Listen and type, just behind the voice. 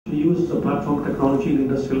We use the platform technology in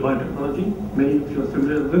industrial biotechnology. Many of you are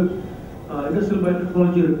familiar with. Industrial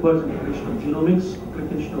biotechnology requires application of genomics,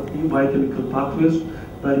 application of new biochemical pathways,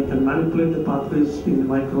 where you can manipulate the pathways in the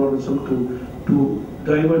microorganism to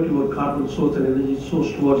divert your carbon source and energy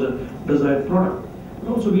source towards a desired product. And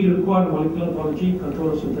also we require molecular biology, control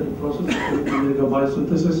of synthetic processes,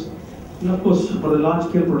 biosynthesis. And of course, for the large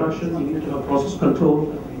scale production, we need to have process control.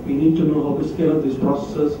 We need to know how to scale up these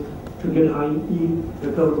processes to get high yield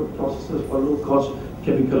recoverable processes for low cost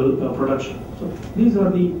chemical production. So these are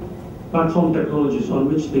the platform technologies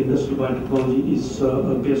on which the industrial biotechnology is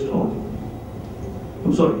based on.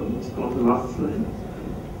 I'm sorry, it's on the last slide.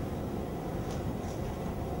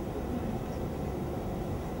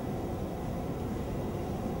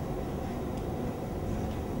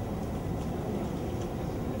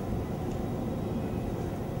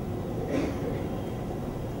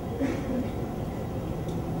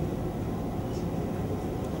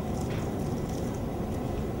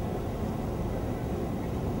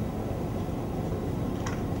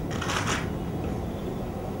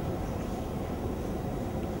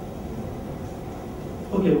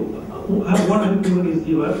 Okay, what I'm doing is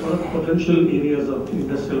the potential areas of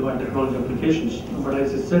industrial biotechnology applications. But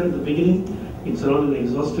as I said at the beginning, it's not an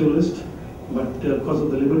exhaustive list. But because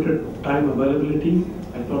of the limited time availability,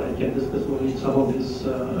 I thought I can discuss only some of these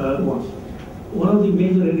ones. One of the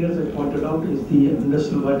major areas I pointed out is the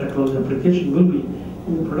industrial biotechnology application will be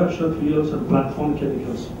in the production of fuels and platform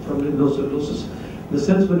chemicals from lignocelluloses. In the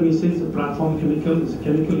sense when we say it's a platform chemical, it's a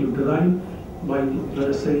chemical you derive by, let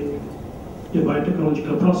us say, a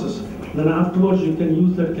biotechnological process. Then afterwards you can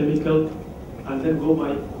use that chemical and then go by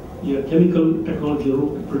a chemical technology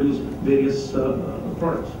route to produce various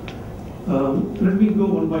products. Let me go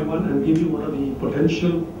one by one and give you one of the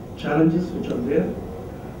potential challenges which are there.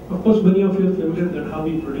 Of course, many of you are familiar that how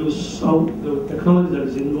we produce, how the technology that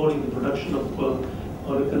is involved in the production of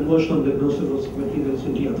or the conversion of lignocellulosic materials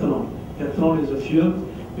into ethanol. Ethanol is a fuel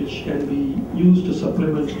which can be used to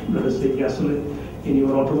supplement, let us say, gasoline in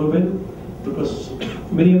your automobile. Because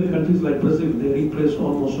many of the countries like Brazil, they replace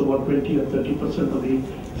almost about 20 or 30% of the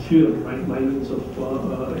fuel, right, by means of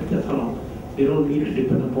ethanol. They don't need to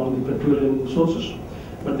depend upon the petroleum sources.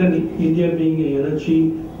 But then India being an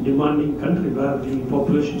energy demanding country where the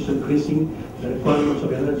population is increasing, the requirements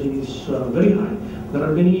of energy is very high. There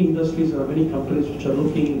are many industries, there are many companies which are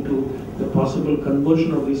looking into the possible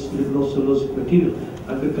conversion of this lignocellulosic material,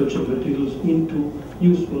 agricultural materials, into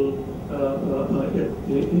useful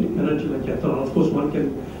energy like ethanol. Of course, one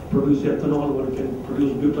can produce ethanol, one can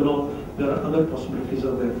produce butanol. There are other possibilities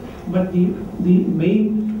out there. But the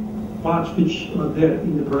main parts which are there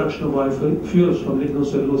in the production of biofuels from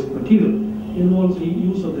lignocellulosic material involves the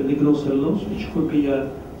use of the lignocellulose, which could be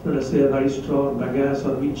a, let us say, a rice straw, bagasse,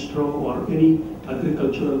 or wheat straw, or any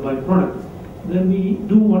agricultural byproduct. Then we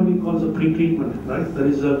do what we call the pre-treatment, right? That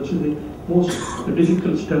is actually the most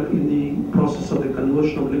difficult step in the process of the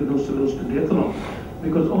conversion of lignocellulose to ethanol,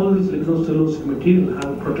 because all these lignocellulosic material have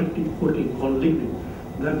a protective coating called lignin.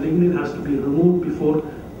 That lignin has to be removed before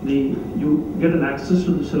you get an access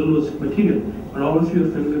to the cellulosic material. And all of you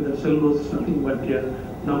are familiar that cellulose is nothing but a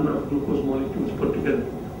number of glucose molecules put together.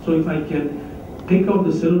 So if I can take out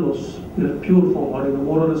the cellulose in a pure form or in a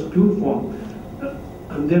more or less pure form,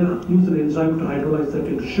 and then use an enzyme to hydrolyze that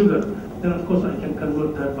into sugar, then of course I can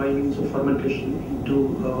convert that by means of fermentation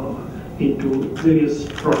into various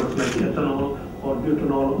products like ethanol or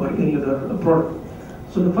butanol or any other product.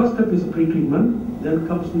 So the first step is pre-treatment. Then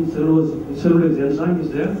comes the cellulose enzyme is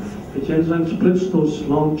there, which enzyme splits those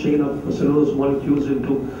long chain of cellulose molecules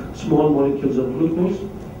into small molecules of glucose,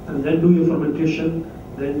 and then do your fermentation,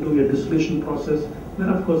 then do your distillation process. Then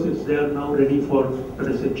of course it's there now ready for, let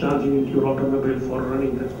us say, charging into your automobile for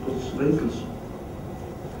running those vehicles.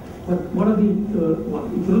 But what are the,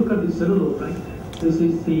 if you look at the cellulose, right, this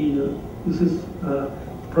is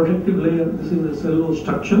protective layer, this is the cellulose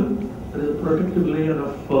structure. There is a protective layer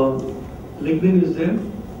of lignin is there.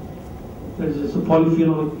 There is a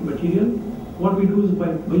polyphenolic material. What we do is by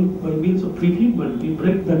means of pre-treatment, we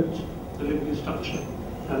break that lignin structure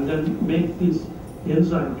and then make this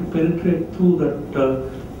enzyme to penetrate through that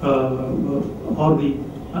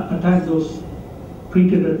attack those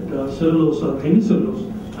pre-treated cellulose or hemicellulose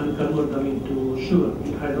and convert them into sugar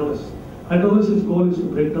in hydrolysis. Hydrolysis goal is to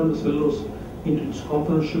break down the cellulose into its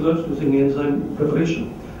component sugars using enzyme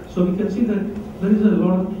preparation. So we can see that there is a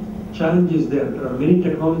lot of challenges there. There are many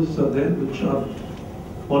technologies out there which are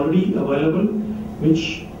already available,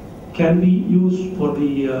 which can be used for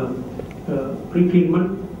the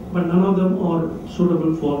pre-treatment, but none of them are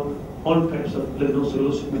suitable for all types of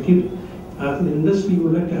lignocellulosic material. As an industry, we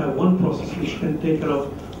would like to have one process which can take care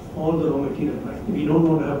of all the raw material, right? We don't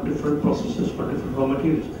want to have different processes for different raw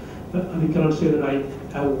materials. We cannot say that I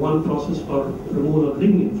have one process for removal of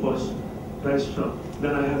lignin for rice straw,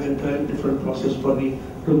 then I have an entirely different process for the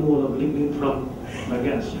removal of lignin from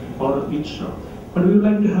bagasse or wheat straw. But we would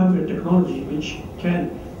like to have a technology which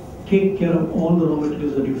can take care of all the raw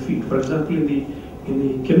materials that you feed. For example, in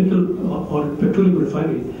the chemical or petroleum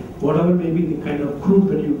refinery, whatever may be the kind of crude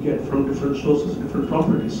that you get from different sources, different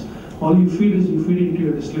properties, all you feed into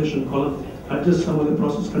your distillation column, adjust some of the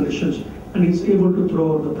process conditions, and it's able to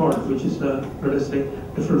throw out the product, which is the, let us say,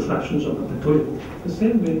 different fractions of the petroleum. The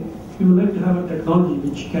same way, we would like to have a technology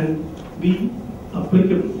which can be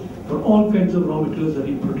applicable for all kinds of raw materials that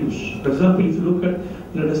you produce. For example, if you look at,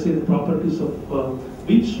 let us say, the properties of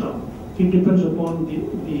wheat straw, it depends upon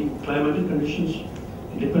the climatic conditions,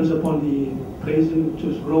 it depends upon the place in which it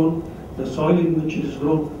is grown, the soil in which it is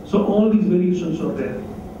grown. So all these variations are there.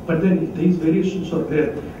 But then if these variations are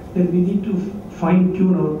there, then we need to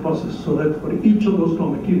fine-tune our process so that for each of those raw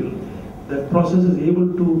material, that process is able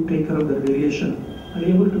to take care of the variation and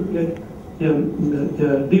able to get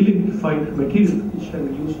a deliquified material which can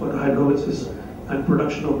be used for hydrolysis and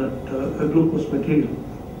production of that glucose material.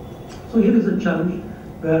 So here is a challenge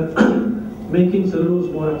where making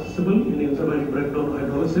cellulose more accessible in enzymatic breakdown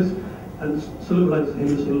hydrolysis and solubilize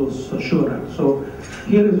hemicellulose sugar. So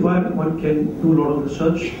here is where one can do a lot of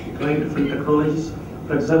research, trying different technologies.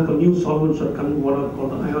 For example, new solvents are coming, what are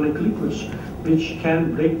called ionic liquids, which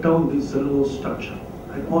can break down the cellulose structure,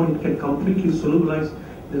 right? Or it can completely solubilize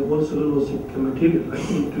the whole cellulosic material, right,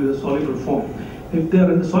 into a soluble form. If they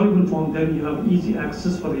are in the soluble form, then you have easy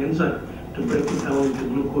access for the enzyme to break it down into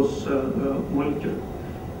glucose molecule.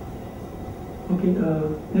 Okay,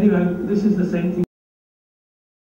 anyway, this is the same thing.